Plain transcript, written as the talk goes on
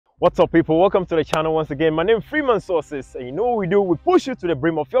What's up, people? Welcome to the channel once again. My name is Freeman Sources, and you know what we do? We push you to the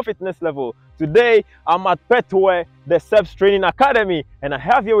brim of your fitness level. Today, I'm at Petue, the SEPS Training Academy, and I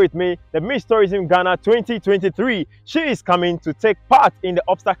have here with me the Miss Tourism Ghana 2023. She is coming to take part in the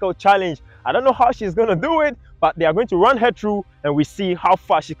obstacle challenge. I don't know how she's going to do it, but they are going to run her through, and we see how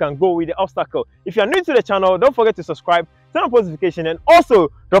far she can go with the obstacle. If you are new to the channel, don't forget to subscribe, turn on post notification, and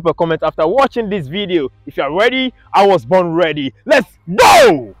also drop a comment after watching this video. If you are ready, I was born ready. Let's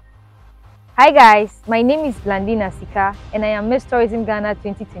go! Hi guys, my name is Blandina Sika and I am Miss Tourism Ghana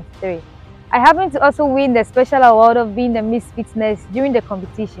 2023. I happen to also win the special award of being the Miss Fitness during the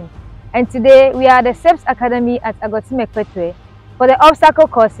competition. And today we are at the SEPS Academy at Agotime Petue for the obstacle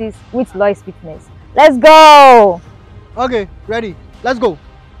courses with Lois Fitness. Let's go! Okay, ready. Let's go.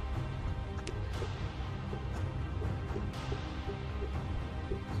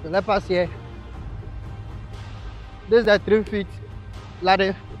 So let's pass here. This is the 3 feet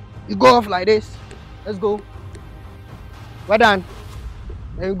ladder. You go off like this. Let's go. Well done.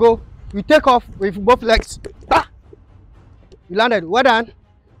 Then you go. You take off with both legs. Ah! You landed. Well done.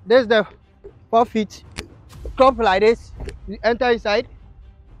 This is the 4 feet. Drop like this. You enter inside.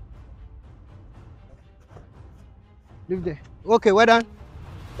 Leave there. Okay, well done.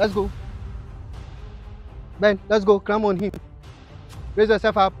 Let's go. Ben, let's go. Climb on him. Raise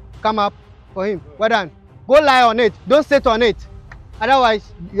yourself up. Come up for him. Well done. Go lie on it. Don't sit on it.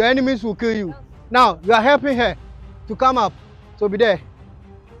 Otherwise, your enemies will kill you. Now, you are helping her to come up. So be there.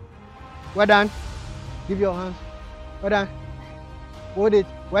 Well done. Give your hands. Well done. Hold it.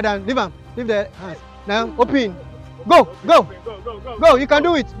 Well done. Leave them. Leave the hands. Now, open. Go. Go. Go. You can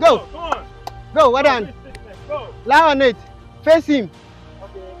do it. Go. Come on. Go. Well done. Go. Lie on it. Face him.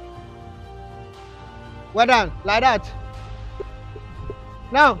 Okay. Well done. Like that.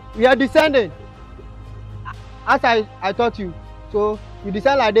 Now, we are descending. As I taught you. So you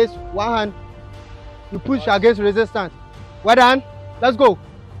descend like this, one hand, you push against resistance. Well done. Let's go.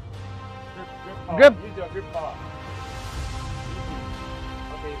 Grip. Use your grip power.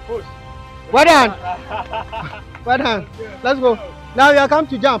 Okay, push. Well done. Well done. Let's go. Now you are come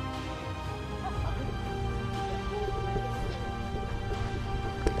to jump.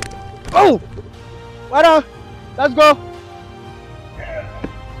 Oh! Well done. Let's go.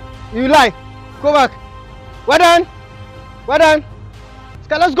 You lie. Go back. Well done. Well done.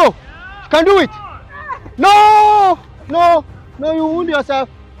 Ska, let's go. You can do it. No! No! No, you wound yourself.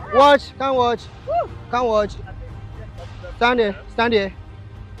 Watch. Can't watch. Can't watch. Stand there. Stand there.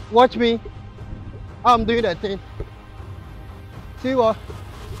 Watch me. I'm doing that thing. See what?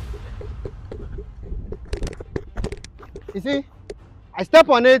 You see? I step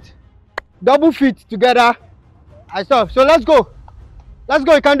on it. Double feet together. I stop. So let's go. Let's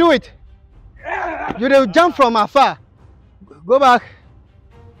go. You can do it. You will jump from afar. Go back.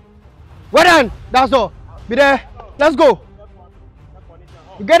 Well done. That's all. Be there. Let's go.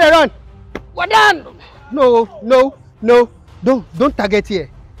 You get it run. Well done. No, no, no. Don't target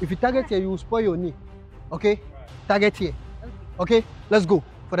here. If you target here, you will spoil your knee. Okay? Target here. Okay? Let's go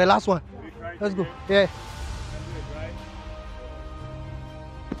for the last one. Let's go. Yeah.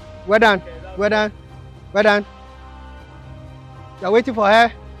 Well done. Well done. Well done. You're waiting for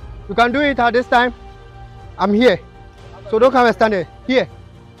her. You can do it at this time. I'm here. So don't come and stand there. Here.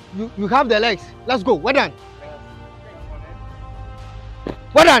 You have the legs. Let's go. Well done.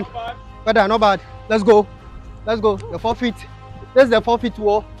 Well done. Well done. Not bad. Let's go. Let's go. The 4 feet. This is the 4 feet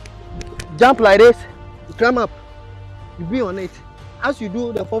wall. Jump like this. You climb up. You be on it. As you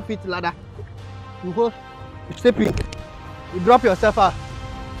do the 4 feet ladder, you hold. You step in. You drop yourself out.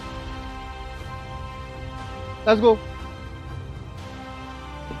 Let's go.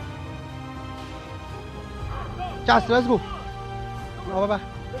 Just let's go. No, bye-bye.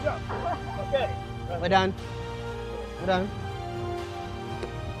 Okay. Well done. Well done.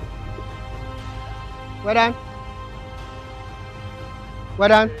 Well done. Well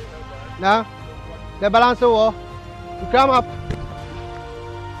done. Now, the balance wall. You climb up.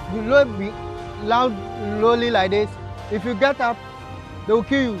 You be loud, lowly like this. If you get up, they will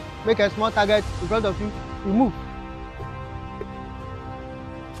kill you. Make a small target in front of you. You move.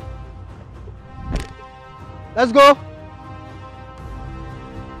 Let's go.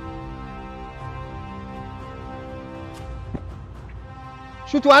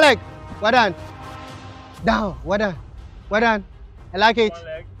 Shoot one leg. Well done. Down. Well done. Well done. I like it.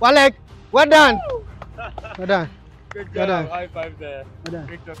 One leg. Well done. Well done. Good job. Well done. High five there. Well done.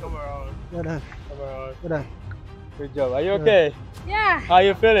 Victor, come around. Well done. Come around. Well done. Good job. Are you okay? Yeah. How are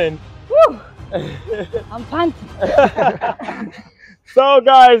you feeling? Woo. I'm panting. So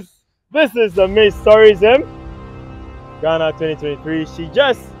guys, this is the Miss Tourism Ghana 2023. She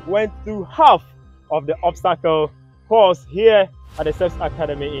just went through half of the obstacle course here at the SEPS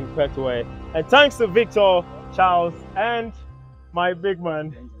Academy in Petue. And thanks to Victor, Charles, and my big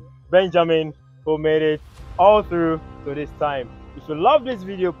man, Benjamin, who made it all through to this time. If you love this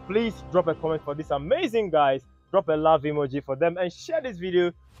video, please drop a comment for these amazing guys, drop a love emoji for them, and share this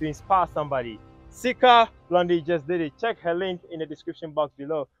video to inspire somebody. Sika Blondie just did it. Check her link in the description box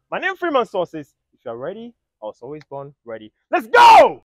below. My name is Freeman Sources. If you're ready, I was always born ready. Let's go!